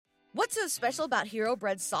What's so special about Hero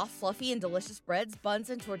Bread's soft, fluffy, and delicious breads, buns,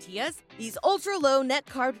 and tortillas? These ultra-low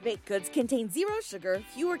net-carb baked goods contain zero sugar,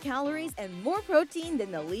 fewer calories, and more protein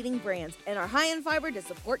than the leading brands, and are high in fiber to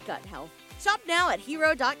support gut health. Shop now at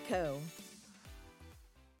hero.co.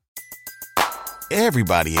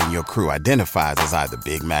 Everybody in your crew identifies as either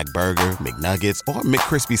Big Mac Burger, McNuggets, or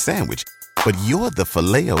McCrispy Sandwich. But you're the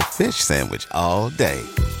Filet-O-Fish Sandwich all day.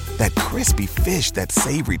 That crispy fish, that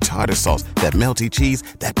savory tartar sauce, that melty cheese,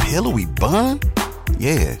 that pillowy bun.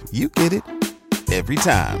 Yeah, you get it. Every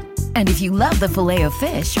time. And if you love the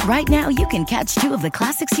Filet-O-Fish, right now you can catch two of the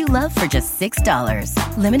classics you love for just $6.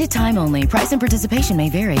 Limited time only. Price and participation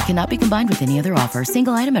may vary. Cannot be combined with any other offer.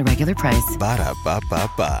 Single item at regular price.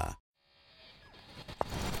 Ba-da-ba-ba-ba.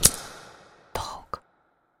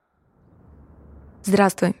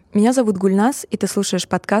 Здравствуй, меня зовут Гульнас, и ты слушаешь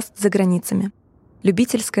подкаст «За границами».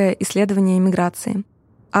 Любительское исследование иммиграции.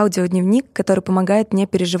 Аудиодневник, который помогает мне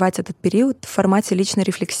переживать этот период в формате личной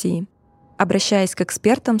рефлексии, обращаясь к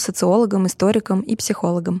экспертам, социологам, историкам и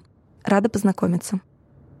психологам. Рада познакомиться.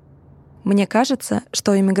 Мне кажется,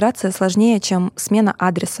 что иммиграция сложнее, чем смена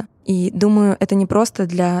адреса. И думаю, это не просто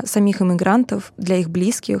для самих иммигрантов, для их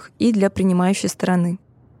близких и для принимающей стороны.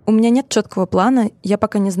 У меня нет четкого плана, я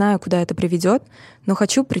пока не знаю, куда это приведет, но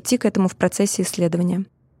хочу прийти к этому в процессе исследования.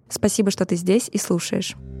 Спасибо, что ты здесь и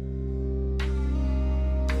слушаешь.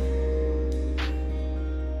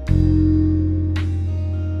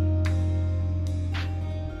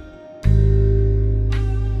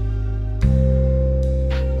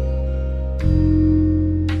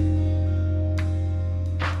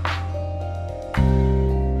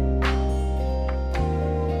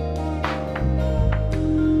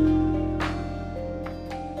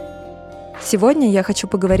 Сегодня я хочу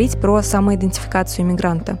поговорить про самоидентификацию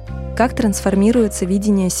иммигранта. Как трансформируется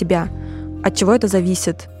видение себя? От чего это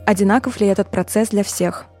зависит? Одинаков ли этот процесс для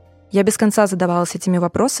всех? Я без конца задавалась этими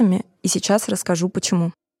вопросами, и сейчас расскажу,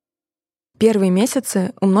 почему. Первые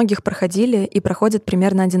месяцы у многих проходили и проходят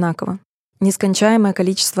примерно одинаково. Нескончаемое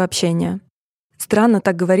количество общения. Странно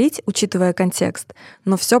так говорить, учитывая контекст,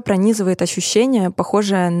 но все пронизывает ощущение,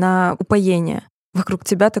 похожее на упоение. Вокруг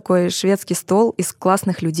тебя такой шведский стол из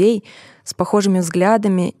классных людей с похожими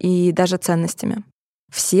взглядами и даже ценностями.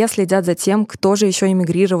 Все следят за тем, кто же еще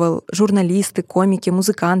эмигрировал, журналисты, комики,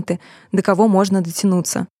 музыканты, до кого можно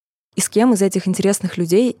дотянуться. И с кем из этих интересных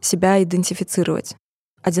людей себя идентифицировать.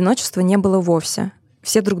 Одиночества не было вовсе.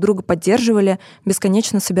 Все друг друга поддерживали,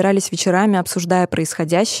 бесконечно собирались вечерами, обсуждая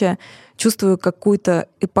происходящее, чувствуя какую-то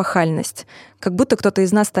эпохальность, как будто кто-то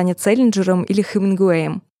из нас станет Селлинджером или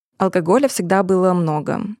Хемингуэем. Алкоголя всегда было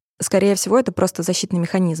много. Скорее всего, это просто защитный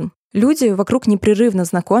механизм. Люди вокруг непрерывно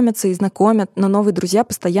знакомятся и знакомят, но новые друзья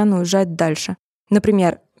постоянно уезжают дальше.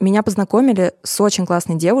 Например, меня познакомили с очень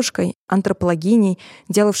классной девушкой, антропологиней,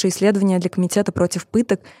 делавшей исследования для комитета против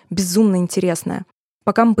пыток, безумно интересная.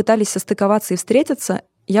 Пока мы пытались состыковаться и встретиться,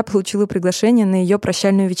 я получила приглашение на ее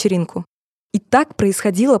прощальную вечеринку. И так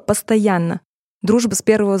происходило постоянно. Дружба с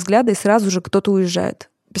первого взгляда, и сразу же кто-то уезжает.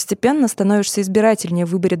 Постепенно становишься избирательнее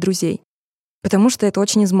в выборе друзей. Потому что это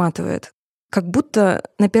очень изматывает. Как будто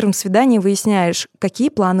на первом свидании выясняешь, какие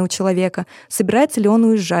планы у человека, собирается ли он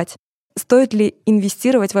уезжать, стоит ли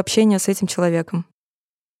инвестировать в общение с этим человеком.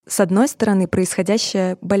 С одной стороны,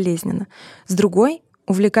 происходящее болезненно. С другой,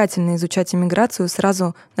 увлекательно изучать иммиграцию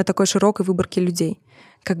сразу на такой широкой выборке людей.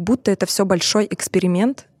 Как будто это все большой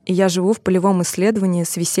эксперимент, и я живу в полевом исследовании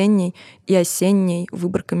с весенней и осенней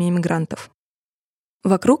выборками иммигрантов.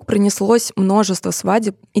 Вокруг пронеслось множество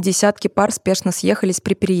свадеб, и десятки пар спешно съехались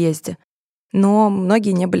при переезде. Но многие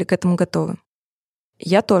не были к этому готовы.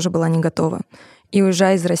 Я тоже была не готова. И,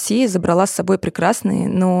 уезжая из России, забрала с собой прекрасные,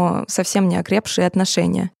 но совсем не окрепшие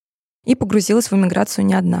отношения. И погрузилась в эмиграцию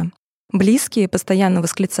не одна. Близкие постоянно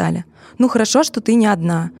восклицали: «Ну хорошо, что ты не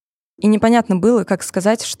одна». И непонятно было, как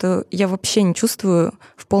сказать, что я вообще не чувствую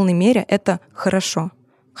в полной мере это «хорошо»,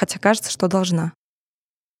 хотя кажется, что должна.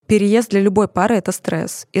 Переезд для любой пары — это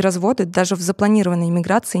стресс, и разводы даже в запланированной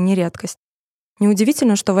иммиграции не редкость.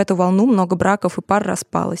 Неудивительно, что в эту волну много браков и пар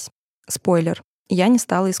распалось. Спойлер, я не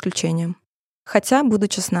стала исключением. Хотя, буду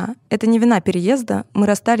честна, это не вина переезда, мы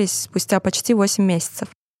расстались спустя почти 8 месяцев.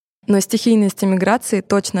 Но стихийность иммиграции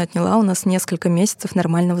точно отняла у нас несколько месяцев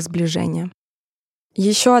нормального сближения.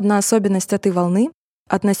 Еще одна особенность этой волны —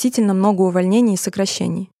 относительно много увольнений и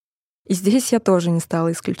сокращений. И здесь я тоже не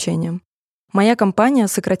стала исключением. Моя компания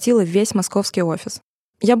сократила весь московский офис.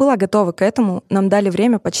 Я была готова к этому, нам дали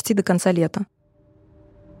время почти до конца лета.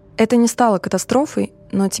 Это не стало катастрофой,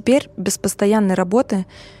 но теперь, без постоянной работы,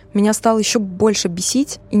 меня стало еще больше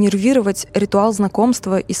бесить и нервировать ритуал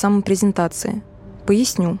знакомства и самопрезентации.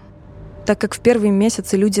 Поясню. Так как в первые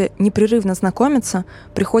месяцы люди непрерывно знакомятся,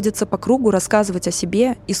 приходится по кругу рассказывать о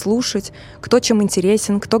себе и слушать, кто чем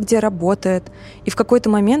интересен, кто где работает, и в какой-то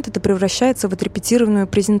момент это превращается в отрепетированную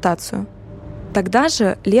презентацию. Тогда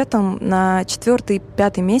же, летом, на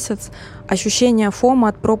 4-5 месяц, ощущение фома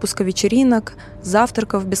от пропуска вечеринок,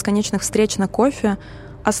 завтраков, бесконечных встреч на кофе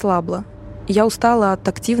ослабло. Я устала от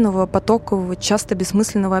активного, потокового, часто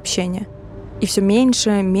бессмысленного общения. И все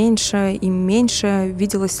меньше, меньше и меньше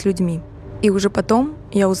виделась с людьми. И уже потом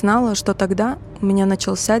я узнала, что тогда у меня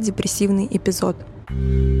начался депрессивный эпизод.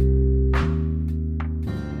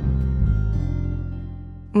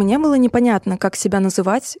 Мне было непонятно, как себя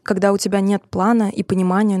называть, когда у тебя нет плана и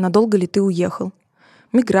понимания, надолго ли ты уехал.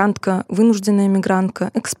 Мигрантка, вынужденная мигрантка,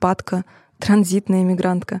 экспатка, транзитная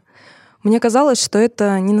мигрантка. Мне казалось, что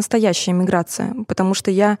это не настоящая миграция, потому что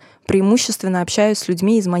я преимущественно общаюсь с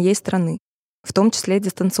людьми из моей страны, в том числе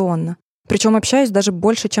дистанционно. Причем общаюсь даже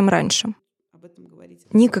больше, чем раньше.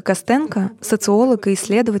 Ника Костенко, социолог и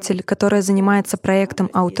исследователь, которая занимается проектом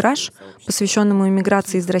 «Outrage», посвященному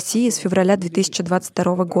иммиграции из России с февраля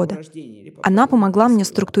 2022 года. Она помогла мне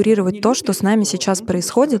структурировать то, что с нами сейчас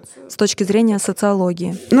происходит с точки зрения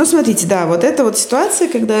социологии. Ну, смотрите, да, вот эта вот ситуация,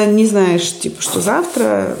 когда не знаешь, что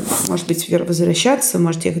завтра, может быть, возвращаться,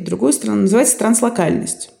 может ехать в другую страну, называется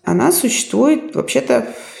транслокальность. Она существует вообще-то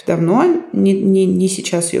давно, не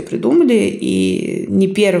сейчас ее придумали, и не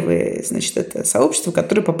первое, значит, это сообщество,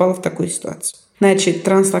 которое попало в такую ситуацию. Значит,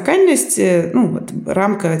 транслокальность,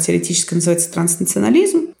 рамка теоретически называется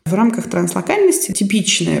транснационализм. В рамках транслокальности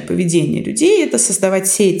типичное поведение людей – это создавать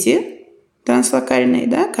сети транслокальные,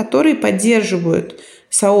 да, которые поддерживают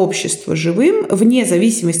сообщество живым вне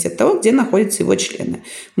зависимости от того, где находятся его члены.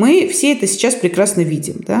 Мы все это сейчас прекрасно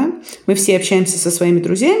видим. Да? Мы все общаемся со своими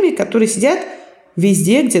друзьями, которые сидят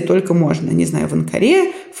везде, где только можно. Не знаю, в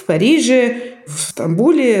Анкаре, в Париже, в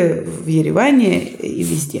Стамбуле, в Ереване и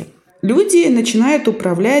везде. Люди начинают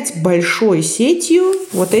управлять большой сетью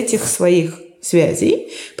вот этих своих связей.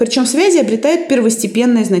 Причем связи обретают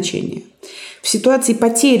первостепенное значение. В ситуации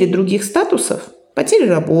потери других статусов, потери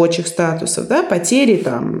рабочих статусов, да, потери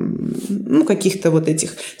каких-то вот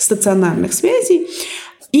этих стационарных связей,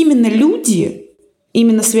 именно люди,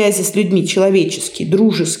 именно связи с людьми человеческие,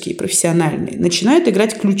 дружеские, профессиональные, начинают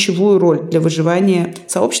играть ключевую роль для выживания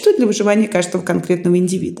сообщества, для выживания каждого конкретного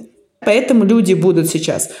индивида. Поэтому люди будут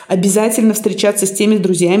сейчас обязательно встречаться с теми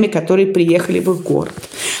друзьями, которые приехали в их город.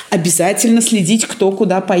 Обязательно следить, кто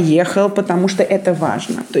куда поехал, потому что это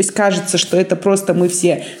важно. То есть кажется, что это просто мы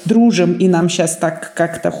все дружим, и нам сейчас так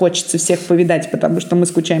как-то хочется всех повидать, потому что мы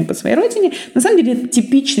скучаем по своей родине. На самом деле это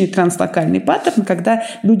типичный транслокальный паттерн, когда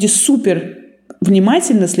люди супер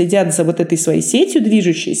внимательно следят за вот этой своей сетью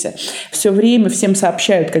движущейся, все время всем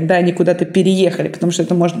сообщают, когда они куда-то переехали, потому что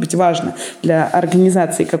это может быть важно для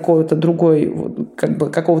организации какого-то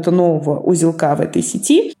какого-то нового узелка в этой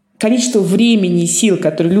сети. Количество времени и сил,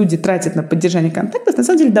 которые люди тратят на поддержание контактов, на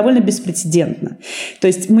самом деле довольно беспрецедентно. То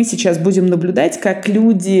есть мы сейчас будем наблюдать, как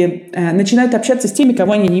люди начинают общаться с теми,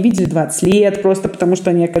 кого они не видели 20 лет, просто потому что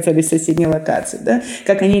они оказались в соседней локации. Да?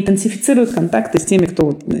 Как они интенсифицируют контакты с теми,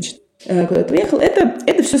 кто куда-то уехал.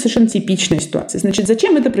 Это все совершенно типичная ситуация. Значит,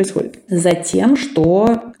 зачем это происходит? Затем,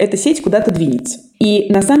 что эта сеть куда-то двинется.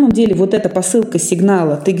 И на самом деле вот эта посылка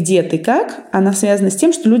сигнала «ты где, ты как», она связана с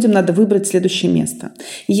тем, что людям надо выбрать следующее место.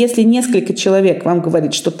 И если несколько человек вам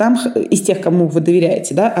говорит, что там из тех, кому вы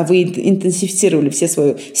доверяете, да, а вы интенсифицировали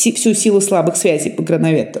всю силу слабых связей по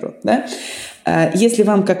грановектору, да, если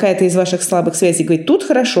вам какая-то из ваших слабых связей говорит «тут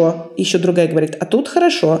хорошо», еще другая говорит «а тут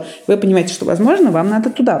хорошо», вы понимаете, что, возможно, вам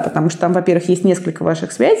надо туда, потому что там, во-первых, есть несколько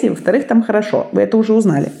ваших связей, во-вторых, там хорошо. Вы это уже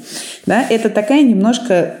узнали. Да? Это такая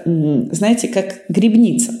немножко, знаете, как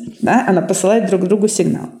грибница. Да? Она посылает друг другу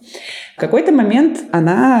сигнал. В какой-то момент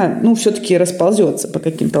она, все-таки расползется по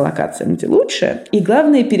каким-то локациям, где лучше, и,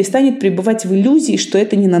 главное, перестанет пребывать в иллюзии, что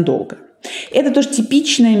это ненадолго. Это тоже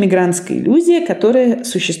типичная мигрантская иллюзия, которая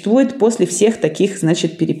существует после всех таких,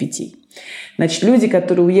 перипетий. Люди,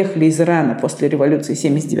 которые уехали из Ирана после революции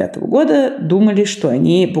 1979 года, думали, что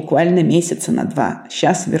они буквально месяца на 2.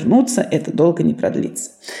 Сейчас вернутся, это долго не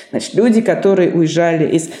продлится. Люди, которые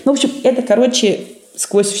уезжали из... это,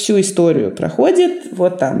 сквозь всю историю проходит,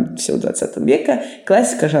 всего 20 века,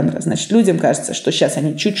 классика жанра. Людям кажется, что сейчас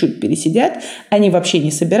они чуть-чуть пересидят, они вообще не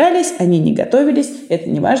собирались, они не готовились, это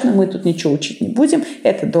не важно, мы тут ничего учить не будем,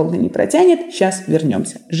 это долго не протянет, сейчас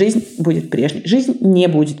вернемся. Жизнь будет прежней. Жизнь не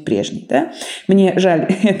будет прежней. Да? Мне жаль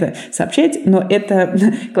это сообщать, но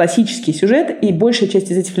это классический сюжет, и большая часть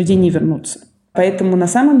из этих людей не вернутся. Поэтому на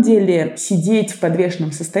самом деле сидеть в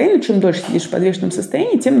подвешенном состоянии, чем дольше сидишь в подвешенном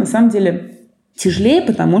состоянии, тем на самом деле тяжелее,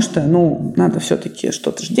 потому что, надо все-таки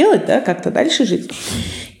что-то же делать, да, как-то дальше жить.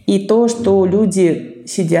 И то, что люди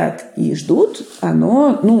сидят и ждут,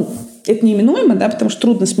 оно, это неименуемо, да, потому что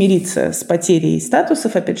трудно смириться с потерей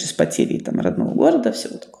статусов, опять же, с потерей родного города,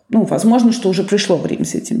 всего такого. Возможно, что уже пришло время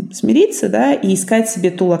с этим смириться, да, и искать себе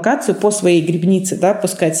ту локацию по своей грибнице, да,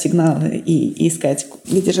 пускать сигналы и искать,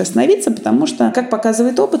 где же остановиться, потому что, как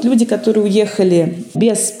показывает опыт, люди, которые уехали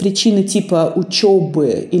без причины типа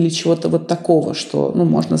учебы или чего-то вот такого, что,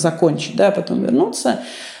 можно закончить, да, а потом вернуться,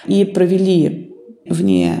 и провели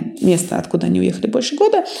вне места, откуда они уехали больше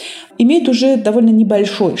года, имеют уже довольно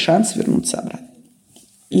небольшой шанс вернуться обратно.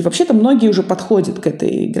 И вообще-то многие уже подходят к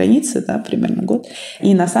этой границе, да, примерно год.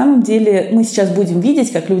 И на самом деле мы сейчас будем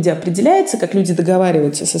видеть, как люди определяются, как люди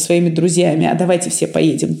договариваются со своими друзьями, а давайте все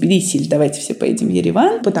поедем в Тбилиси или давайте все поедем в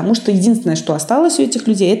Ереван, потому что единственное, что осталось у этих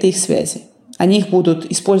людей, это их связи. Они их будут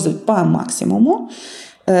использовать по максимуму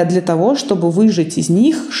для того, чтобы выжать из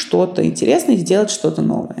них что-то интересное и сделать что-то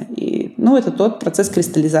новое. И, это тот процесс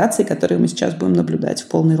кристаллизации, который мы сейчас будем наблюдать в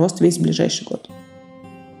полный рост весь ближайший год.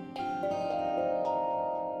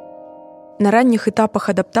 На ранних этапах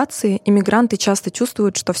адаптации иммигранты часто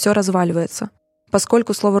чувствуют, что все разваливается,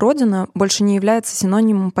 поскольку слово «родина» больше не является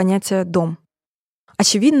синонимом понятия «дом».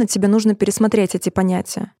 Очевидно, тебе нужно пересмотреть эти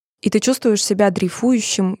понятия, и ты чувствуешь себя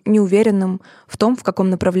дрейфующим, неуверенным в том, в каком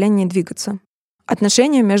направлении двигаться.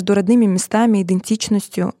 Отношения между родными местами,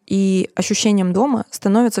 идентичностью и ощущением дома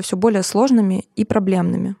становятся все более сложными и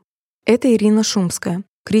проблемными. Это Ирина Шумская,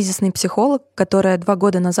 кризисный психолог, которая 2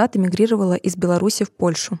 года назад эмигрировала из Беларуси в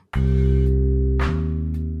Польшу.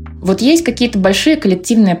 Вот есть какие-то большие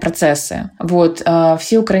коллективные процессы.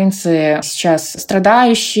 Все украинцы сейчас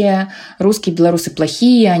страдающие, русские, белорусы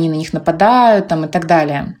плохие, они на них нападают и так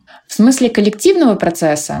далее. В смысле коллективного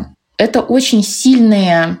процесса это очень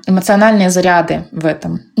сильные эмоциональные заряды в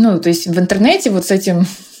этом. То есть в интернете с этим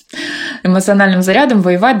эмоциональным зарядом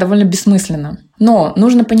воевать довольно бессмысленно. Но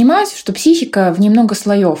нужно понимать, что психика, в ней много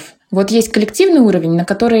слоев. Есть коллективный уровень, на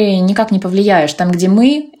который никак не повлияешь. Там, где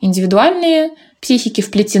мы, индивидуальные психики,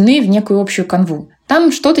 вплетены в некую общую канву.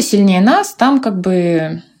 Там что-то сильнее нас, там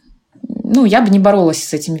я бы не боролась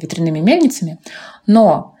с этими ветряными мельницами.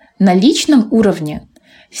 Но на личном уровне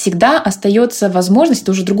всегда остается возможность,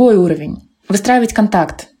 это уже другой уровень, выстраивать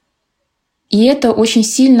контакт. И это очень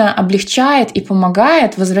сильно облегчает и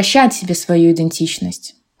помогает возвращать себе свою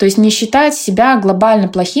идентичность. То есть не считать себя глобально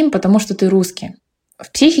плохим, потому что ты русский. В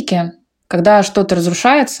психике, когда что-то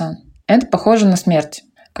разрушается, это похоже на смерть.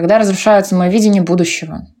 Когда разрушается мое видение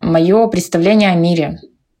будущего, мое представление о мире.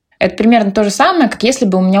 Это примерно то же самое, как если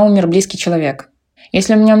бы у меня умер близкий человек.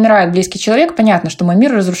 Если у меня умирает близкий человек, понятно, что мой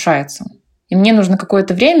мир разрушается. И мне нужно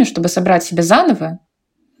какое-то время, чтобы собрать себя заново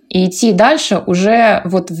и идти дальше уже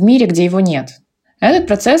в мире, где его нет. Этот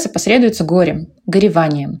процесс опосредуется горем,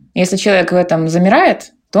 гореванием. Если человек в этом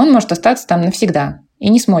замирает, то он может остаться там навсегда и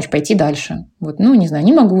не смочь пойти дальше. Не знаю,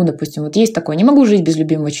 не могу, допустим. Есть такое, не могу жить без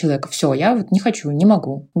любимого человека. Все, я не хочу, не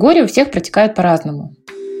могу. Горе у всех протекает по-разному.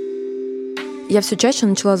 Я все чаще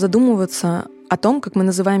начала задумываться о том, как мы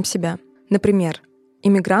называем себя. Например,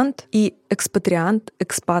 иммигрант и экспатриант,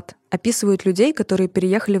 экспат описывают людей, которые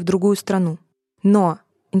переехали в другую страну. Но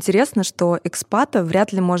интересно, что экспата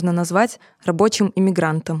вряд ли можно назвать рабочим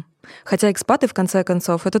иммигрантом. Хотя экспаты, в конце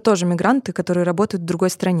концов, это тоже мигранты, которые работают в другой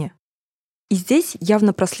стране. И здесь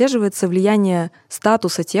явно прослеживается влияние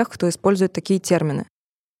статуса тех, кто использует такие термины.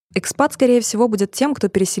 Экспат, скорее всего, будет тем, кто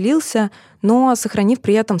переселился, но сохранив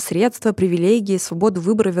при этом средства, привилегии, свободу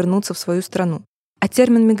выбора вернуться в свою страну. А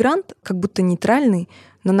термин «мигрант», как будто нейтральный,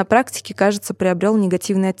 но на практике, кажется, приобрел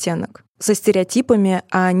негативный оттенок, со стереотипами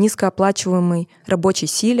о низкооплачиваемой рабочей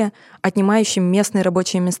силе, отнимающей местные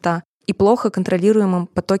рабочие места и плохо контролируемом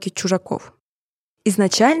потоке чужаков.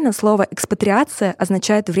 Изначально слово «экспатриация»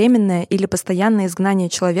 означает временное или постоянное изгнание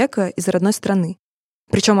человека из родной страны,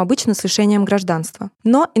 причем обычно с лишением гражданства,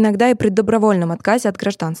 но иногда и при добровольном отказе от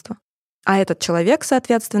гражданства. А этот человек,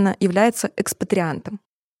 соответственно, является экспатриантом.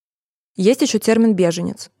 Есть еще термин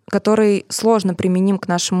 «беженец», который сложно применим к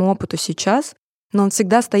нашему опыту сейчас, но он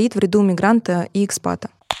всегда стоит в ряду мигранта и экспата.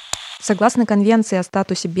 Согласно Конвенции о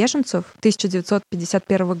статусе беженцев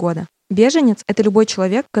 1951 года, беженец — это любой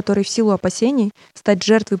человек, который в силу опасений стать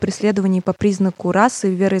жертвой преследований по признаку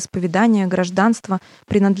расы, вероисповедания, гражданства,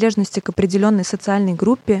 принадлежности к определенной социальной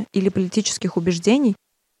группе или политических убеждений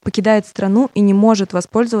покидает страну и не может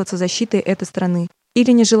воспользоваться защитой этой страны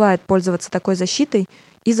или не желает пользоваться такой защитой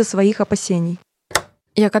из-за своих опасений.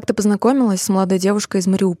 Я как-то познакомилась с молодой девушкой из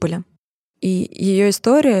Мариуполя, и ее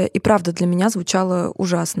история и правда для меня звучала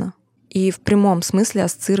ужасно и в прямом смысле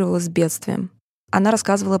ассоциировалась с бедствием. Она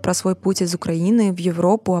рассказывала про свой путь из Украины в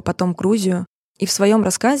Европу, а потом в Грузию. И в своем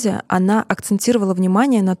рассказе она акцентировала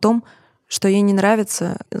внимание на том, что ей не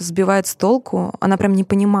нравится, сбивает с толку, она прям не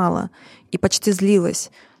понимала и почти злилась,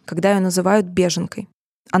 когда ее называют беженкой.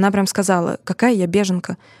 Она прям сказала: «Какая я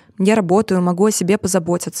беженка? Я работаю, могу о себе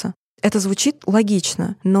позаботиться». Это звучит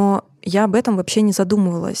логично, но я об этом вообще не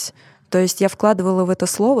задумывалась. То есть я вкладывала в это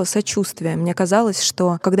слово сочувствие. Мне казалось,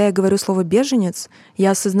 что когда я говорю слово «беженец»,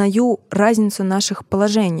 я осознаю разницу наших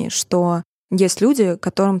положений, что есть люди,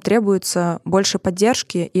 которым требуется больше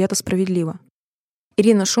поддержки, и это справедливо.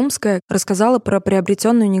 Ирина Шумская рассказала про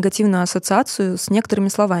приобретенную негативную ассоциацию с некоторыми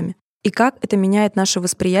словами и как это меняет наше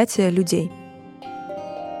восприятие людей.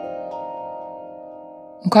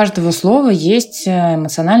 У каждого слова есть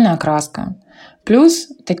эмоциональная окраска. Плюс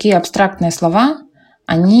такие абстрактные слова,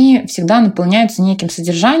 они всегда наполняются неким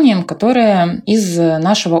содержанием, которое из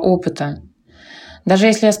нашего опыта. Даже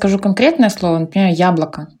если я скажу конкретное слово, например,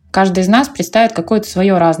 «яблоко», каждый из нас представит какое-то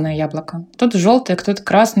свое разное яблоко. Кто-то желтое, кто-то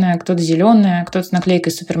красное, кто-то зеленое, кто-то с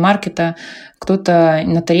наклейкой супермаркета, кто-то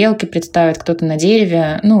на тарелке представит, кто-то на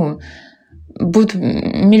дереве. Будет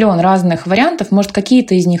миллион разных вариантов. Может,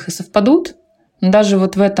 какие-то из них и совпадут, но даже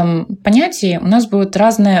вот в этом понятии у нас будет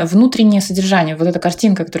разное внутреннее содержание. Вот эта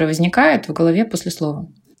картинка, которая возникает в голове после слова.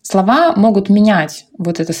 Слова могут менять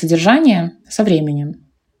вот это содержание со временем.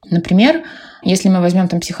 Например, если мы возьмем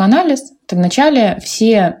там психоанализ, то вначале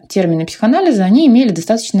все термины психоанализа, они имели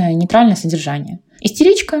достаточно нейтральное содержание.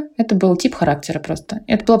 Истеричка — это был тип характера просто.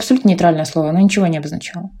 Это было абсолютно нейтральное слово, оно ничего не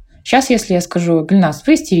обозначало. Сейчас, если я скажу: «Гульнас,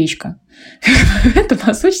 вы истеричка», это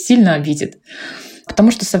вас очень сильно обидит.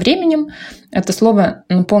 Потому что со временем это слово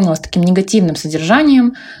наполнилось таким негативным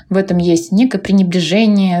содержанием. В этом есть некое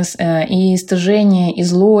пренебрежение, и стыжение, и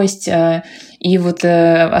злость, и вот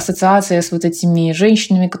ассоциация с вот этими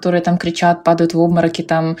женщинами, которые там кричат, падают в обмороки,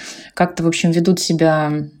 там как-то, в общем, ведут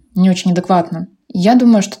себя не очень адекватно. Я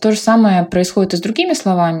думаю, что то же самое происходит и с другими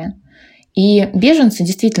словами. И беженцы,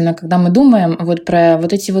 действительно, когда мы думаем вот про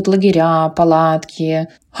вот эти вот лагеря, палатки,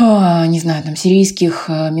 не знаю, там сирийских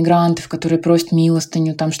мигрантов, которые просят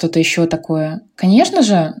милостыню, там что-то еще такое. Конечно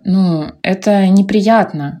же, это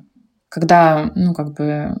неприятно, когда,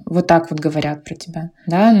 вот так вот говорят про тебя.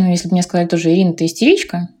 Да? Если бы мне сказали тоже: «Ирина, ты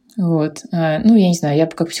истеричка», вот, я не знаю, я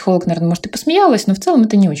бы как психолог, наверное, может, и посмеялась, но в целом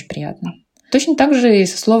это не очень приятно. Точно так же и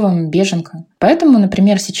со словом «беженка». Поэтому,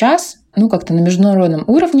 например, сейчас, как-то на международном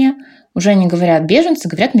уровне уже не говорят беженцы,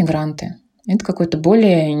 говорят мигранты. Это какое-то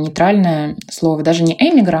более нейтральное слово. Даже не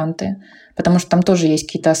эмигранты, потому что там тоже есть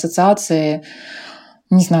какие-то ассоциации.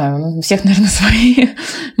 Не знаю, у всех, наверное, свои.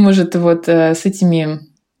 Может, вот с этими,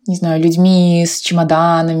 не знаю, людьми с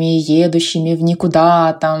чемоданами, едущими в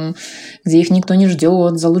никуда, там, где их никто не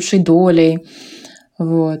ждет, за лучшей долей.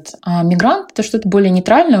 Вот. А мигрант — это что-то более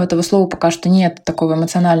нейтральное. У этого слова пока что нет такого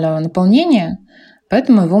эмоционального наполнения.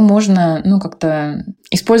 Поэтому его можно, как-то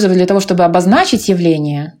использовать для того, чтобы обозначить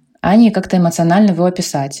явление, а не как-то эмоционально его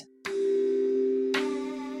описать.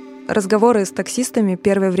 Разговоры с таксистами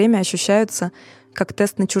первое время ощущаются как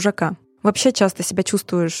тест на чужака. Вообще часто себя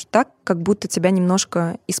чувствуешь так, как будто тебя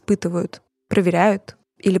немножко испытывают, проверяют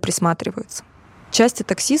или присматриваются. Части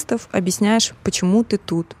таксистов объясняешь, почему ты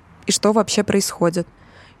тут и что вообще происходит.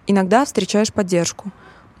 Иногда встречаешь поддержку,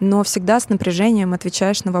 но всегда с напряжением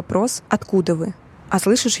отвечаешь на вопрос «Откуда вы?», а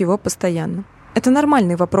слышишь его постоянно. Это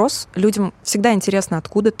нормальный вопрос, людям всегда интересно,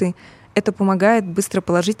 откуда ты. Это помогает быстро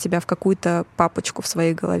положить тебя в какую-то папочку в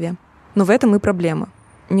своей голове. Но в этом и проблема.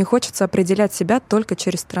 Не хочется определять себя только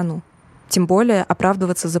через страну. Тем более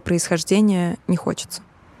оправдываться за происхождение не хочется.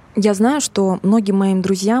 Я знаю, что многим моим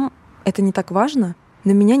друзьям это не так важно,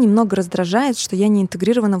 но меня немного раздражает, что я не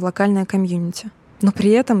интегрирована в локальное комьюнити. Но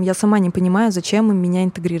при этом я сама не понимаю, зачем им меня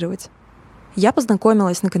интегрировать. Я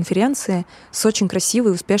познакомилась на конференции с очень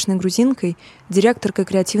красивой и успешной грузинкой, директоркой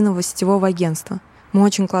креативного сетевого агентства. Мы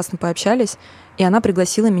очень классно пообщались, и она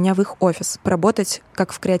пригласила меня в их офис поработать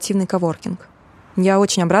как в креативный коворкинг. Я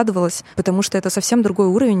очень обрадовалась, потому что это совсем другой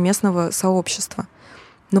уровень местного сообщества.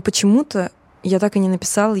 Но почему-то я так и не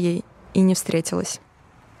написала ей и не встретилась.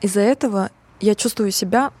 Из-за этого я чувствую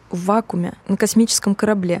себя в вакууме на космическом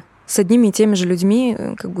корабле с одними и теми же людьми,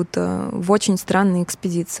 как будто в очень странной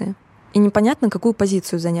экспедиции. И непонятно, какую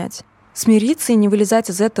позицию занять. Смириться и не вылезать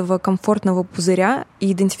из этого комфортного пузыря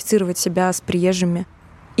и идентифицировать себя с приезжими.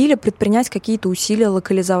 Или предпринять какие-то усилия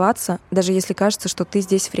локализоваться, даже если кажется, что ты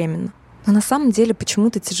здесь временно. Но на самом деле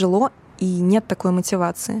почему-то тяжело и нет такой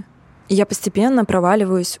мотивации. И я постепенно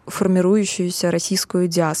проваливаюсь в формирующуюся российскую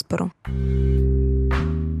диаспору.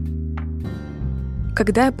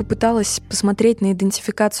 Когда я попыталась посмотреть на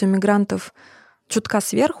идентификацию мигрантов чутка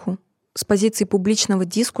сверху, с позиции публичного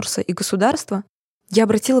дискурса и государства, Я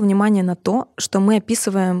обратила внимание на то, что мы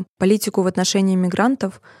описываем политику в отношении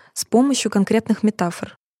мигрантов с помощью конкретных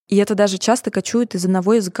метафор. И это даже часто кочует из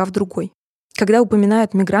одного языка в другой. Когда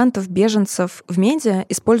упоминают мигрантов, беженцев в медиа,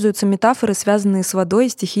 используются метафоры, связанные с водой и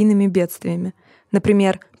стихийными бедствиями.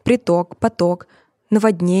 Например, приток, поток,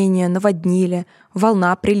 наводнение, наводнили,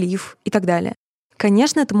 волна, прилив и так далее.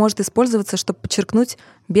 Конечно, это может использоваться, чтобы подчеркнуть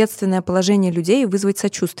бедственное положение людей и вызвать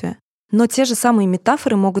сочувствие. Но те же самые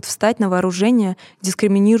метафоры могут встать на вооружение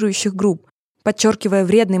дискриминирующих групп, подчеркивая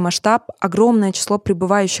вредный масштаб, огромное число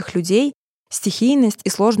прибывающих людей, стихийность и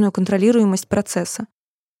сложную контролируемость процесса,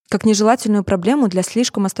 как нежелательную проблему для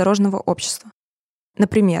слишком осторожного общества.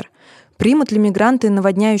 Например, примут ли мигранты,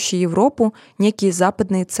 наводняющие Европу, некие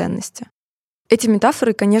западные ценности? Эти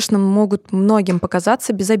метафоры, конечно, могут многим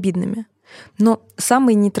показаться безобидными, но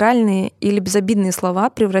самые нейтральные или безобидные слова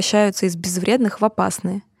превращаются из безвредных в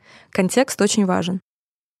опасные. Контекст очень важен.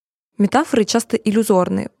 Метафоры часто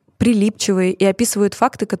иллюзорны, прилипчивые и описывают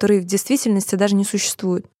факты, которые в действительности даже не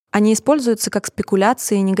существуют. Они используются как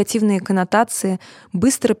спекуляции, негативные коннотации,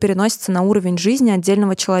 быстро переносятся на уровень жизни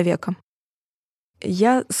отдельного человека.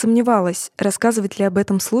 Я сомневалась, рассказывать ли об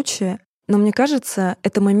этом случае, но мне кажется,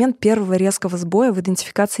 это момент первого резкого сбоя в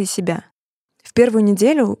идентификации себя. В первую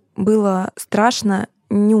неделю было страшно,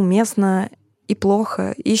 неуместно и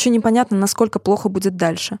плохо, и еще непонятно, насколько плохо будет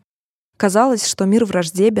дальше. Казалось, что мир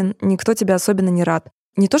враждебен, никто тебя особенно не рад.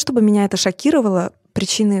 Не то чтобы меня это шокировало,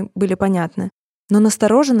 причины были понятны, но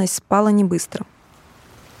настороженность спала не быстро.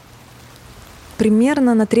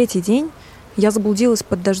 Примерно на 3-й день я заблудилась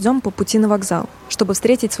под дождем по пути на вокзал, чтобы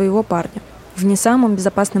встретить своего парня в не самом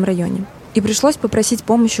безопасном районе. И пришлось попросить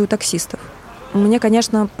помощи у таксистов. Мне,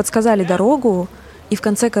 конечно, подсказали дорогу, и в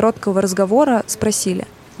конце короткого разговора спросили: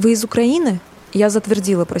 «Вы из Украины?» Я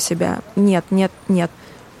затвердила про себя: «Нет, нет, нет».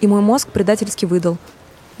 И мой мозг предательски выдал: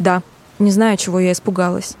 «Да». Не знаю, чего я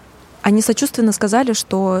испугалась. Они сочувственно сказали,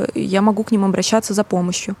 что я могу к ним обращаться за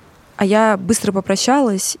помощью. А я быстро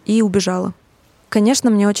попрощалась и убежала. Конечно,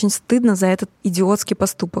 мне очень стыдно за этот идиотский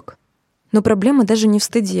поступок. Но проблема даже не в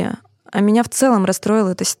стыде, а меня в целом расстроила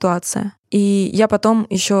эта ситуация. И я потом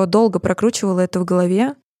еще долго прокручивала это в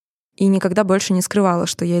голове и никогда больше не скрывала,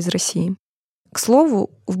 что я из России. К слову,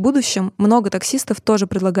 в будущем много таксистов тоже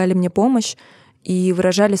предлагали мне помощь и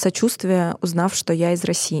выражали сочувствие, узнав, что я из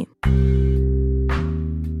России.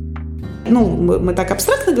 Мы так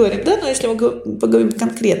абстрактно говорим, да, но если мы поговорим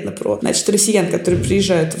конкретно про, россиян, которые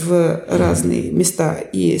приезжают в разные места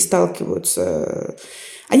и сталкиваются,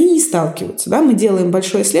 они не сталкиваются, да, мы делаем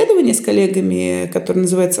большое исследование с коллегами, которое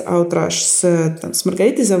называется «Outrage», с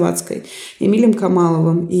Маргаритой Завадской, Эмилием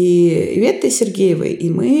Камаловым и Иветтой Сергеевой, и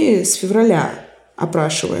мы с февраля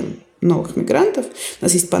опрашиваем новых мигрантов. У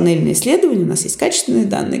нас есть панельное исследование, у нас есть качественные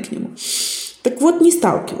данные к нему. Так вот, не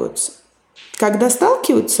сталкиваются. Когда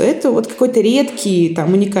сталкиваются, это вот какой-то редкий,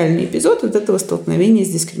 уникальный эпизод вот этого столкновения с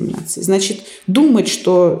дискриминацией. Значит, думать,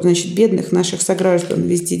 что, бедных наших сограждан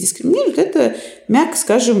везде дискриминируют, это, мягко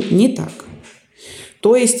скажем, не так.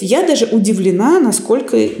 То есть я даже удивлена,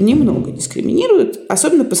 насколько немного дискриминируют,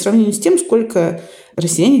 особенно по сравнению с тем, сколько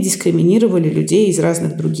россияне дискриминировали людей из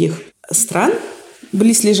разных других стран,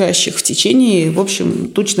 близлежащих в течение, в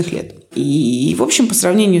общем, тучных лет. И, в общем, по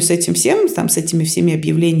сравнению с этим всем, с этими всеми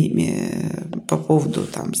объявлениями по поводу,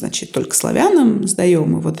 только славянам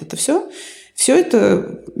сдаем, и вот это все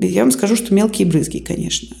это, я вам скажу, что мелкие брызги,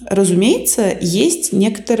 конечно. Разумеется, есть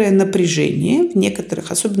некоторое напряжение в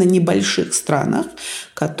некоторых, особенно небольших странах,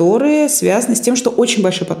 которые связаны с тем, что очень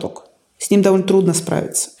большой поток. С ним довольно трудно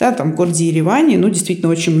справиться. Да, в городе Ереване,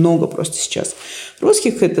 действительно очень много просто сейчас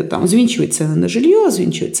русских. Это взвинчивает цены на жилье,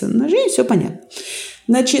 взвинчивает цены на жизнь, все понятно.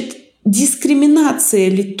 Значит, дискриминация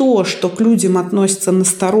ли то, что к людям относятся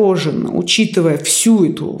настороженно, учитывая всю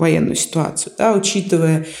эту военную ситуацию, да,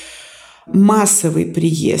 учитывая массовый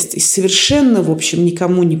приезд и совершенно, в общем,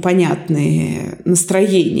 никому непонятные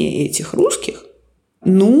настроения этих русских,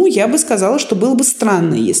 я бы сказала, что было бы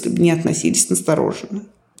странно, если бы не относились настороженно.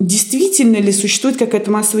 Действительно ли существует какая-то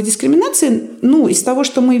массовая дискриминация? Из того,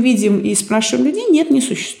 что мы видим и спрашиваем людей, нет, не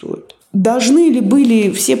существует. Должны ли были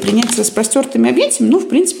все принять с распростертыми объятиями? В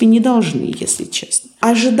принципе, не должны, если честно.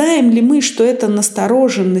 Ожидаем ли мы, что эта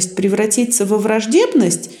настороженность превратится во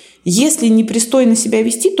враждебность? Если непристойно себя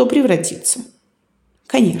вести, то превратится.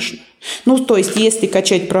 Конечно. То есть, если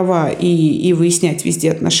качать права и выяснять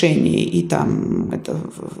везде отношения, и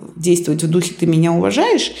это действовать в духе «ты меня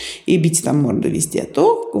уважаешь», и бить морду везде,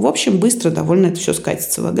 то, в общем, быстро довольно это все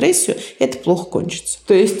скатится в агрессию, и это плохо кончится.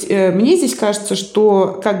 То есть, мне здесь кажется,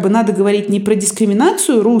 что надо говорить не про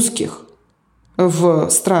дискриминацию русских в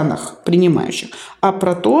странах принимающих, а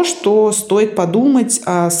про то, что стоит подумать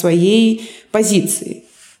о своей позиции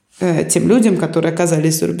тем людям, которые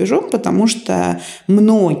оказались за рубежом, потому что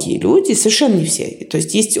многие люди, совершенно не все, то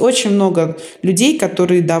есть есть очень много людей,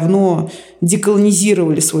 которые давно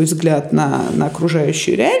деколонизировали свой взгляд на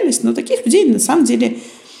окружающую реальность, но таких людей на самом деле,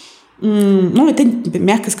 это,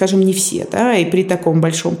 мягко скажем, не все. Да? И при таком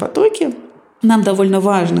большом потоке нам довольно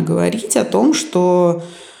важно говорить о том, что,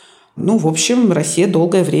 в общем, Россия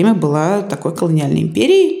долгое время была такой колониальной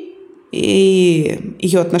империей, и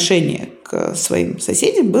ее отношение к своим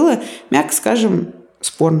соседям было, мягко скажем,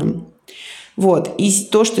 спорным. И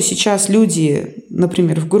то, что сейчас люди,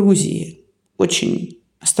 например, в Грузии очень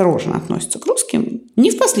осторожно относятся к русским, не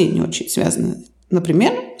в последнюю очередь связано,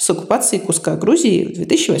 например, с оккупацией куска Грузии в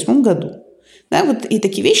 2008 году. Да, и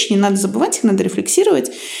такие вещи не надо забывать, их надо рефлексировать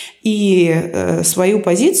и свою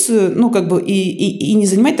позицию, и не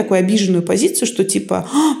занимать такую обиженную позицию, что типа,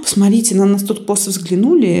 посмотрите, на нас тут косо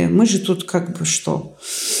взглянули, мы же тут что?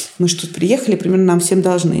 Мы же тут приехали, примерно нам всем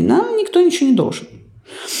должны. Нам никто ничего не должен.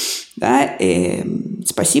 Да, и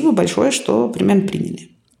спасибо большое, что примерно приняли.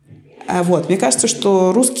 Мне кажется,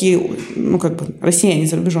 что русские, россияне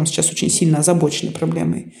за рубежом сейчас очень сильно озабочены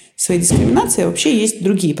проблемой своей дискриминации, а вообще есть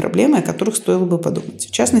другие проблемы, о которых стоило бы подумать.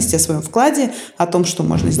 В частности, о своем вкладе, о том, что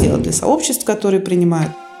можно сделать для сообществ, которые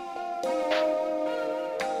принимают.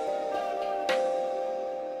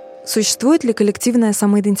 Существует ли коллективная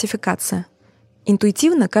самоидентификация?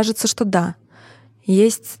 Интуитивно кажется, что да.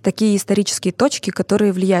 Есть такие исторические точки,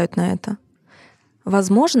 которые влияют на это.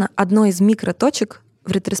 Возможно, одной из микроточек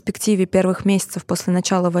в ретроспективе первых месяцев после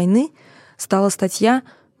начала войны стала статья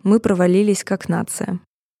 «Мы провалились как нация».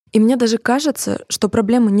 И мне даже кажется, что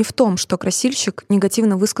проблема не в том, что красильщик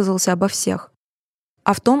негативно высказался обо всех,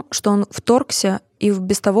 а в том, что он вторгся и в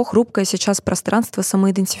без того хрупкое сейчас пространство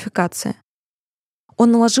самоидентификации.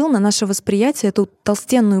 Он наложил на наше восприятие эту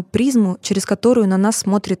толстенную призму, через которую на нас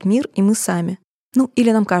смотрит мир и мы сами. Или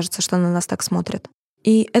нам кажется, что на нас так смотрят.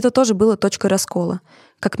 И это тоже было точкой раскола,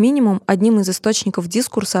 как минимум одним из источников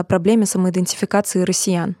дискурса о проблеме самоидентификации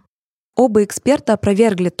россиян. Оба эксперта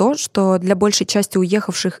опровергли то, что для большей части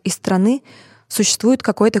уехавших из страны существует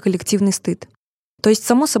какой-то коллективный стыд. То есть,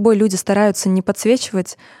 само собой, люди стараются не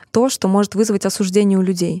подсвечивать то, что может вызвать осуждение у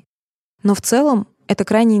людей. Но в целом это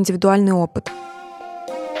крайне индивидуальный опыт.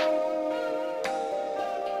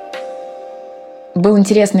 Был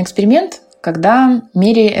интересный эксперимент, когда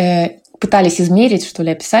пытались измерить,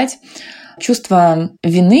 описать чувство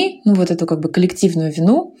вины, эту коллективную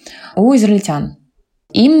вину у израильтян.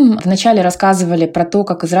 Им вначале рассказывали про то,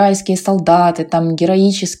 как израильские солдаты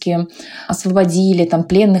героически освободили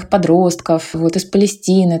пленных подростков из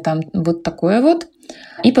Палестины, такое.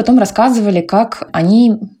 И потом рассказывали, как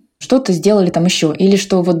они что-то сделали еще, или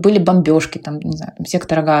что были бомбежки,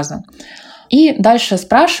 сектора Газа. И дальше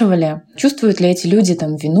спрашивали, чувствуют ли эти люди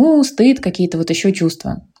вину, стыд, какие-то еще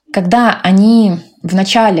чувства. Когда они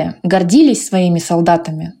вначале гордились своими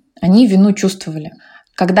солдатами, они вину чувствовали.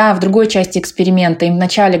 Когда в другой части эксперимента им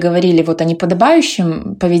вначале говорили о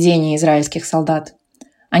неподобающем поведении израильских солдат,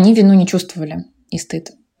 они вину не чувствовали и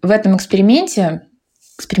стыд. В этом эксперименте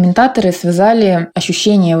экспериментаторы связали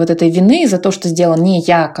ощущение этой вины за то, что сделал не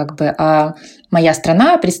я, а моя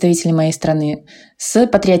страна, представители моей страны, с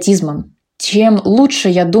патриотизмом. Чем лучше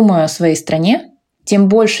я думаю о своей стране, тем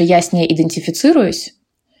больше я с ней идентифицируюсь,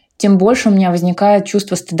 тем больше у меня возникает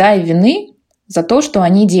чувство стыда и вины за то, что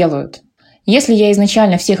они делают. Если я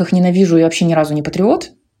изначально всех их ненавижу и вообще ни разу не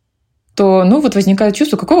патриот, то возникает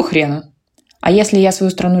чувство, какого хрена? А если я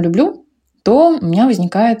свою страну люблю, то у меня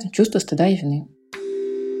возникает чувство стыда и вины.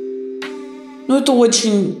 Это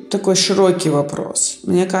очень такой широкий вопрос.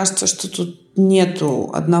 Мне кажется, что тут нету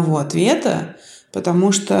одного ответа,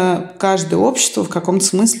 потому что каждое общество в каком-то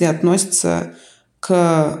смысле относится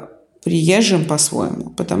к приезжим по-своему.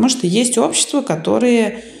 Потому что есть общества,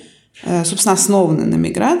 которые, собственно, основаны на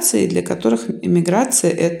миграции, для которых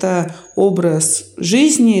иммиграция – это образ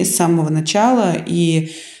жизни с самого начала,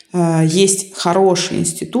 и есть хорошие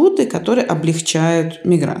институты, которые облегчают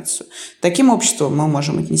миграцию. Таким обществом мы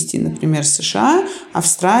можем отнести, например, США,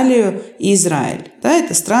 Австралию и Израиль. Да,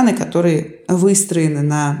 это страны, которые выстроены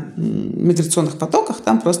на миграционных потоках,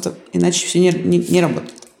 там просто иначе все не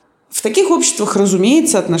работает. В таких обществах,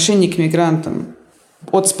 разумеется, отношение к мигрантам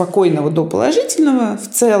от спокойного до положительного в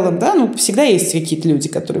целом, всегда есть какие-то люди,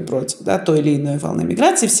 которые против, той или иной волны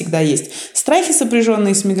миграции, всегда есть страхи,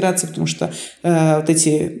 сопряженные с миграцией, потому что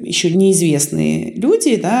эти еще неизвестные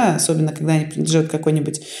люди, особенно когда они принадлежат к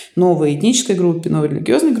какой-нибудь новой этнической группе, новой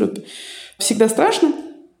религиозной группе, всегда страшно.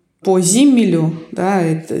 по Зиммелю, да,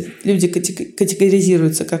 это люди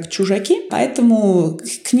категоризируются как чужаки, поэтому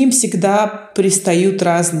к ним всегда пристают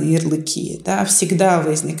разные ярлыки. Да, всегда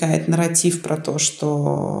возникает нарратив про то,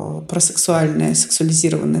 что про сексуальное,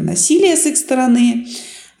 сексуализированное насилие с их стороны.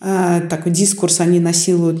 Такой дискурс, они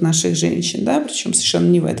насилуют наших женщин, да, причем совершенно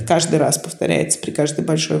не в это каждый раз повторяется при каждой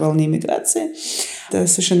большой волне миграции. Это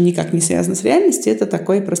совершенно никак не связано с реальностью, это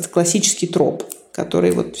такой просто классический троп,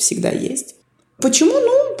 который вот всегда есть. Почему?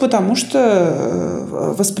 Потому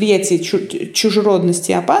что восприятие чужеродности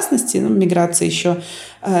и опасности, миграция еще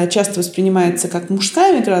часто воспринимается как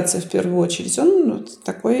мужская миграция в первую очередь, он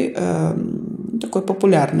такой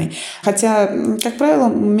популярный. Хотя, как правило,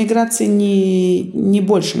 миграция не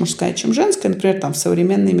больше мужская, чем женская. Например, там, в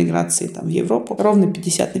современной миграции в Европу ровно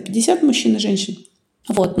 50/50 мужчин и женщин.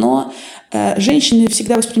 Но женщины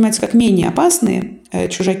всегда воспринимаются как менее опасные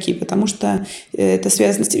чужаки, потому что это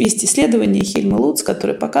связано с... Есть исследование Хильмы Луц,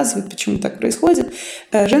 которое показывает, почему так происходит.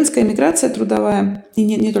 Женская миграция трудовая, и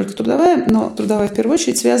не только трудовая, но трудовая в первую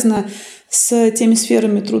очередь связана с теми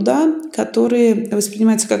сферами труда, которые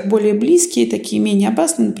воспринимаются как более близкие, такие менее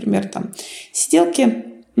опасные, например, там, сиделки,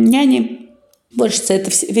 няни. Больше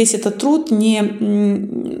весь этот труд он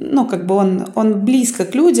близко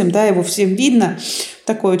к людям, да, его всем видно,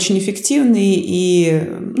 такой очень эффективный и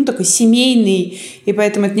такой семейный, и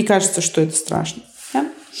поэтому это не кажется, что это страшно. Да?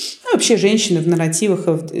 Вообще женщины в нарративах,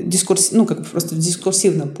 просто в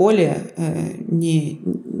дискурсивном поле не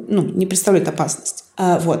представляют опасность.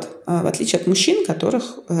 В отличие от мужчин,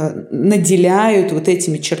 которых наделяют вот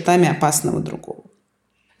этими чертами опасного другого.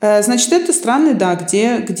 Значит, это страны, да,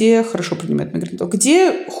 где хорошо принимают мигрантов.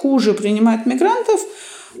 Где хуже принимают мигрантов?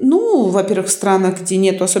 Во-первых, в странах, где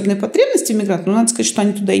нет особенной потребности в мигрантах, надо сказать, что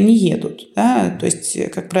они туда и не едут. Да? То есть,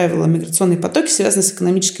 как правило, миграционные потоки связаны с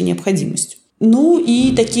экономической необходимостью.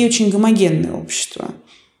 И такие очень гомогенные общества.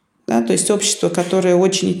 Да? То есть, общество, которое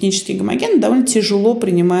очень этнически гомогенно, довольно тяжело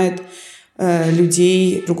принимает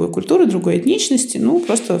людей другой культуры, другой этничности,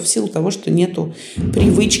 просто в силу того, что нету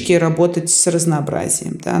привычки работать с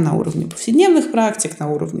разнообразием, да, на уровне повседневных практик, на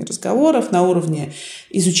уровне разговоров, на уровне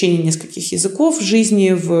изучения нескольких языков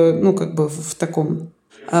жизни в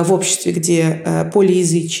обществе, где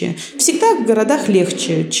полиязычие. Всегда в городах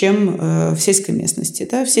легче, чем в сельской местности.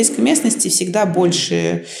 Да? В сельской местности всегда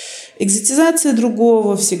больше экзотизация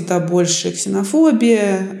другого, всегда больше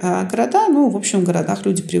ксенофобия. А города, в городах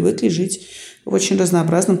люди привыкли жить в очень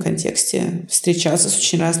разнообразном контексте, встречаться с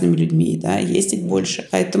очень разными людьми, да, ездить больше.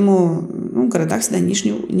 Поэтому в городах всегда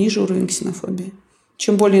ниже уровень ксенофобии.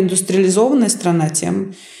 Чем более индустриализованная страна,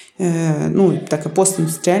 тем так и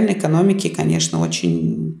постиндустриальной экономики, конечно,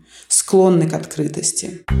 очень склонны к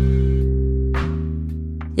открытости.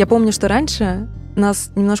 Я помню, что раньше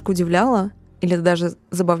нас немножко удивляло или даже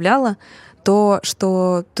забавляло то,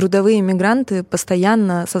 что трудовые мигранты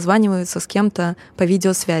постоянно созваниваются с кем-то по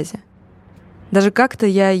видеосвязи. Даже как-то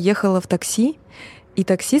я ехала в такси, и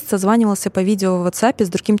таксист созванивался по видео в WhatsApp с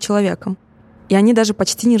другим человеком. И они даже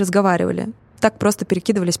почти не разговаривали. Так просто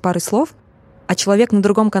перекидывались парой слов, а человек на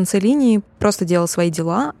другом конце линии просто делал свои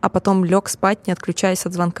дела, а потом лег спать, не отключаясь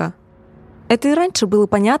от звонка. Это и раньше было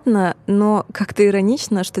понятно, но как-то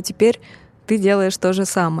иронично, что теперь ты делаешь то же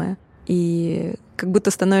самое. И как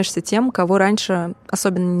будто становишься тем, кого раньше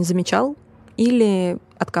особенно не замечал или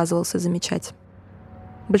отказывался замечать.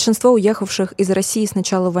 Большинство уехавших из России с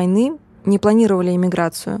начала войны не планировали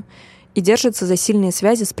эмиграцию и держатся за сильные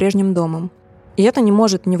связи с прежним домом. И это не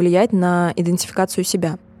может не влиять на идентификацию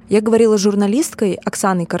себя. Я говорила с журналисткой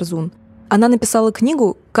Оксаной Корзун. Она написала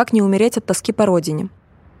книгу «Как не умереть от тоски по родине».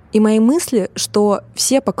 И мои мысли, что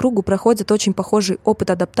все по кругу проходят очень похожий опыт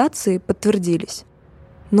адаптации, подтвердились.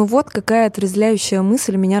 Но вот какая отрезвляющая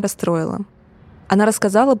мысль меня расстроила. Она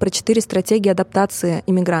рассказала про 4 стратегии адаптации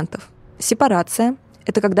иммигрантов. Сепарация —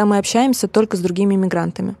 это когда мы общаемся только с другими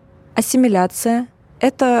иммигрантами. Ассимиляция —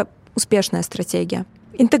 это успешная стратегия.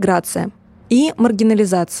 Интеграция и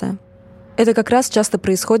маргинализация. Это как раз часто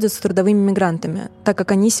происходит с трудовыми мигрантами, так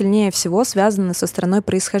как они сильнее всего связаны со страной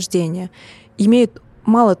происхождения, имеют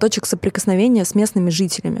мало точек соприкосновения с местными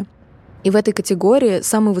жителями. И в этой категории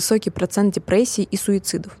самый высокий процент депрессий и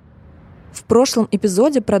суицидов. В прошлом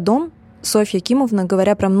эпизоде про дом Софья Кимовна,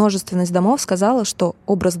 говоря про множественность домов, сказала, что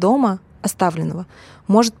образ дома, оставленного,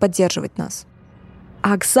 может поддерживать нас.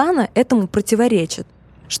 А Оксана этому противоречит.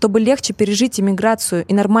 Чтобы легче пережить иммиграцию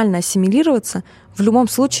и нормально ассимилироваться, в любом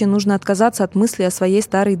случае нужно отказаться от мысли о своей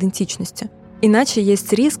старой идентичности. Иначе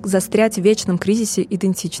есть риск застрять в вечном кризисе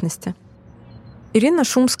идентичности. Ирина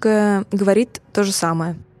Шумская говорит то же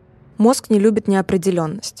самое. Мозг не любит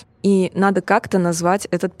неопределенность, и надо как-то назвать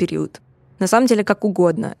этот период. На самом деле как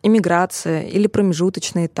угодно. Иммиграция или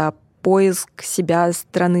промежуточный этап, поиск себя,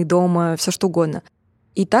 страны, дома, все что угодно.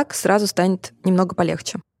 И так сразу станет немного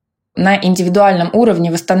полегче. На индивидуальном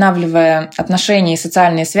уровне, восстанавливая отношения и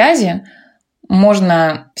социальные связи,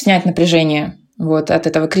 можно снять напряжение от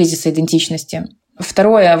этого кризиса идентичности.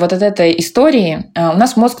 Второе, от этой истории у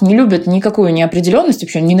нас мозг не любит никакую неопределенность,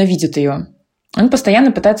 вообще ненавидит ее. Он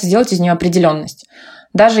постоянно пытается сделать из нее определенность.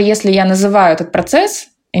 Даже если я называю этот процесс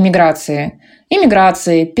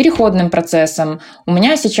иммиграцией, переходным процессом, у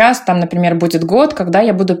меня сейчас, например, будет год, когда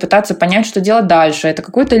я буду пытаться понять, что делать дальше. Это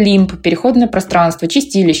какой-то лимб, переходное пространство,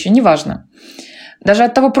 чистилище, неважно. Даже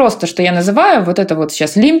от того просто, что я называю это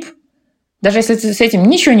сейчас лимб, даже если с этим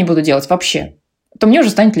ничего не буду делать вообще, то мне уже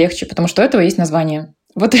станет легче, потому что у этого есть название.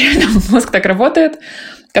 Реально мозг так работает.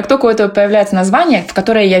 Как только у этого появляется название, в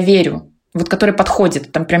которое я верю, которое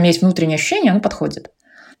подходит, там прям есть внутреннее ощущение, оно подходит,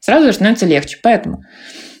 сразу же становится легче. Поэтому,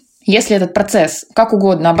 если этот процесс как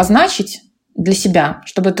угодно обозначить для себя,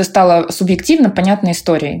 чтобы это стало субъективно понятной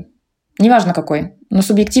историей, неважно какой, но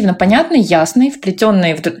субъективно понятной, ясной,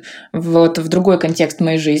 вплетенной в другой контекст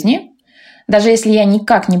моей жизни, даже если я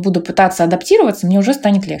никак не буду пытаться адаптироваться, мне уже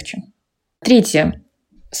станет легче. Третье.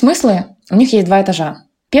 Смыслы, у них есть 2 этажа.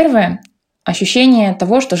 Первое – ощущение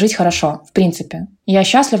того, что жить хорошо, в принципе. Я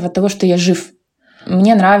счастлив от того, что я жив.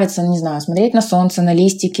 Мне нравится, смотреть на солнце, на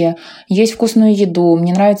листики, есть вкусную еду.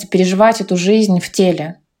 Мне нравится переживать эту жизнь в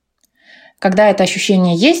теле. Когда это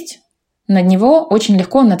ощущение есть, над него очень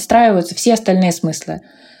легко надстраиваются все остальные смыслы.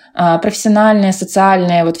 Профессиональные,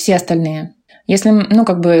 социальные, все остальные. Если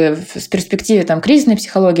с перспективы кризисной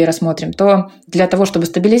психологии рассмотрим, то для того, чтобы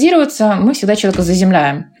стабилизироваться, мы всегда человека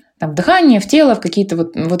заземляем. В дыхание, в тело, в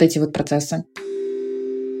какие-то эти процессы.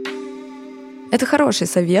 Это хороший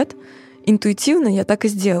совет. Интуитивно я так и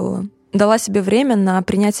сделала. Дала себе время на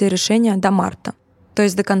принятие решения до марта, то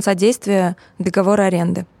есть до конца действия договора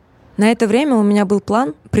аренды. На это время у меня был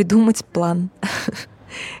придумать план.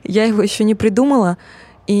 Я его еще не придумала,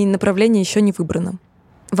 и направление еще не выбрано.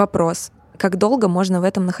 Вопрос: как долго можно в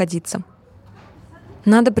этом находиться?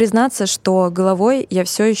 Надо признаться, что головой я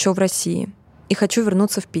все еще в России и хочу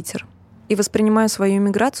вернуться в Питер. И воспринимаю свою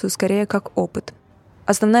иммиграцию скорее как опыт.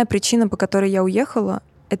 Основная причина, по которой я уехала,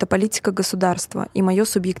 это политика государства и мое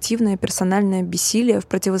субъективное персональное бессилие в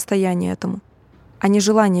противостоянии этому, а не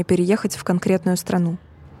желание переехать в конкретную страну.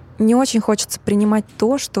 Не очень хочется принимать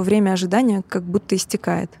то, что время ожидания как будто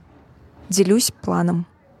истекает. Делюсь планом.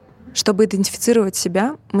 Чтобы идентифицировать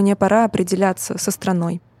себя, мне пора определяться со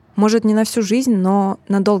страной. Может, не на всю жизнь, но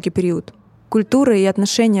на долгий период. Культура и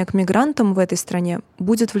отношение к мигрантам в этой стране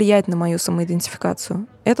будет влиять на мою самоидентификацию.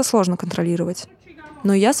 Это сложно контролировать.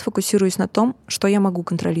 Но я сфокусируюсь на том, что я могу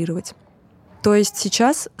контролировать. То есть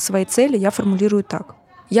сейчас свои цели я формулирую так.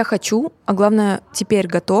 Я хочу, а главное, теперь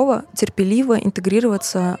готова терпеливо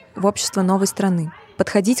интегрироваться в общество новой страны,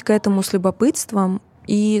 подходить к этому с любопытством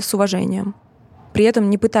и с уважением, при этом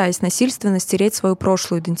не пытаясь насильственно стереть свою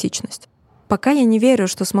прошлую идентичность. Пока я не верю,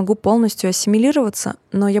 что смогу полностью ассимилироваться,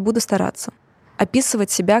 но я буду стараться. Описывать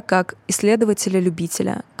себя как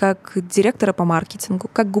исследователя-любителя, как директора по маркетингу,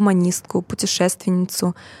 как гуманистку,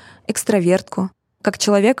 путешественницу, экстравертку, как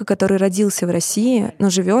человека, который родился в России, но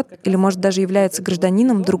живет или, может, даже является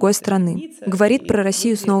гражданином другой страны, говорит про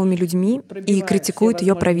Россию с новыми людьми и критикует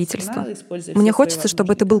ее правительство. Мне хочется,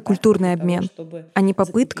 чтобы это был культурный обмен, а не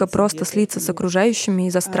попытка просто слиться с окружающими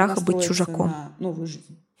из-за страха быть чужаком.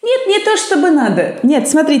 Нет, не то чтобы надо. Нет,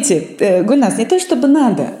 смотрите, Гульназ, не то чтобы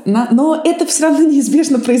надо, но это все равно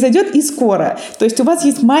неизбежно произойдет и скоро. То есть у вас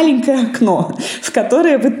есть маленькое окно, в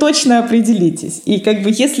которое вы точно определитесь. И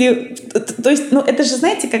если... То есть, это же,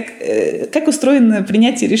 знаете, как устроено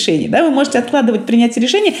принятие решений. Да? Вы можете откладывать принятие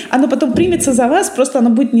решения, оно потом примется за вас, просто оно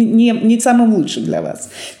будет не самым лучшим для вас.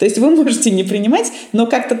 То есть вы можете не принимать, но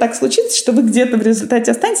как-то так случится, что вы где-то в результате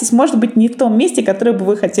останетесь, может быть, не в том месте, которое бы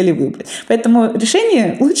вы хотели выбрать. Поэтому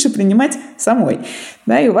решение лучше принимать самой.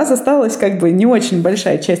 Да, и у вас осталась не очень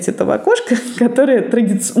большая часть этого окошка, которая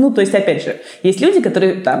традиционно... то есть, опять же, есть люди,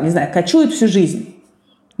 которые, кочуют всю жизнь,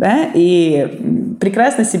 да, и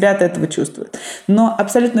прекрасно себя от этого чувствуют. Но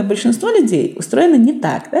абсолютное большинство людей устроено не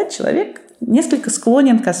так. Да? Человек несколько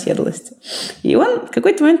склонен к оседлости. И он в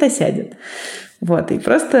какой-то момент осядет. И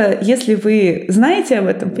просто, если вы знаете об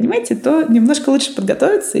этом, понимаете, то немножко лучше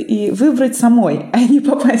подготовиться и выбрать самой, а не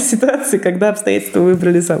попасть в ситуацию, когда обстоятельства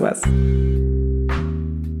выбрали за вас.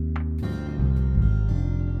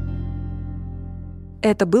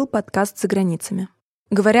 Это был подкаст «За границами».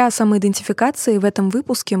 Говоря о самоидентификации, в этом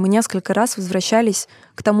выпуске мы несколько раз возвращались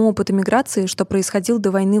к тому опыту миграции, что происходил до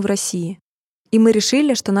войны в России. И мы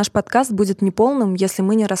решили, что наш подкаст будет неполным, если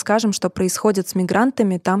мы не расскажем, что происходит с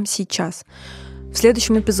мигрантами там сейчас. В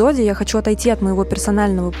следующем эпизоде я хочу отойти от моего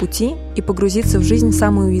персонального пути и погрузиться в жизнь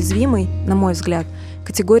самой уязвимой, на мой взгляд,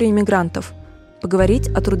 категории мигрантов. Поговорить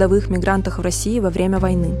о трудовых мигрантах в России во время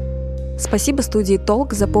войны. Спасибо студии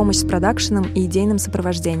 «Толк» за помощь с продакшеном и идейным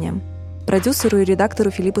сопровождением. Продюсеру и редактору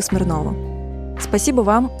Филиппу Смирнову. Спасибо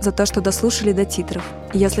вам за то, что дослушали до титров.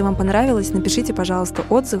 И если вам понравилось, напишите, пожалуйста,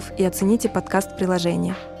 отзыв и оцените подкаст в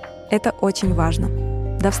приложении. Это очень важно.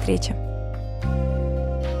 До встречи!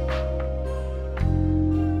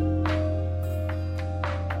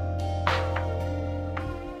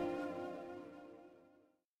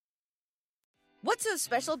 What's so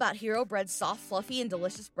special about Hero Bread's soft, fluffy, and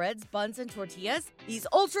delicious breads, buns, and tortillas? These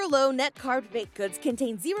ultra-low net-carb baked goods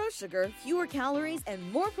contain zero sugar, fewer calories,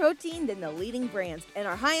 and more protein than the leading brands, and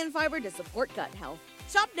are high in fiber to support gut health.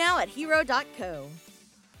 Shop now at hero.co.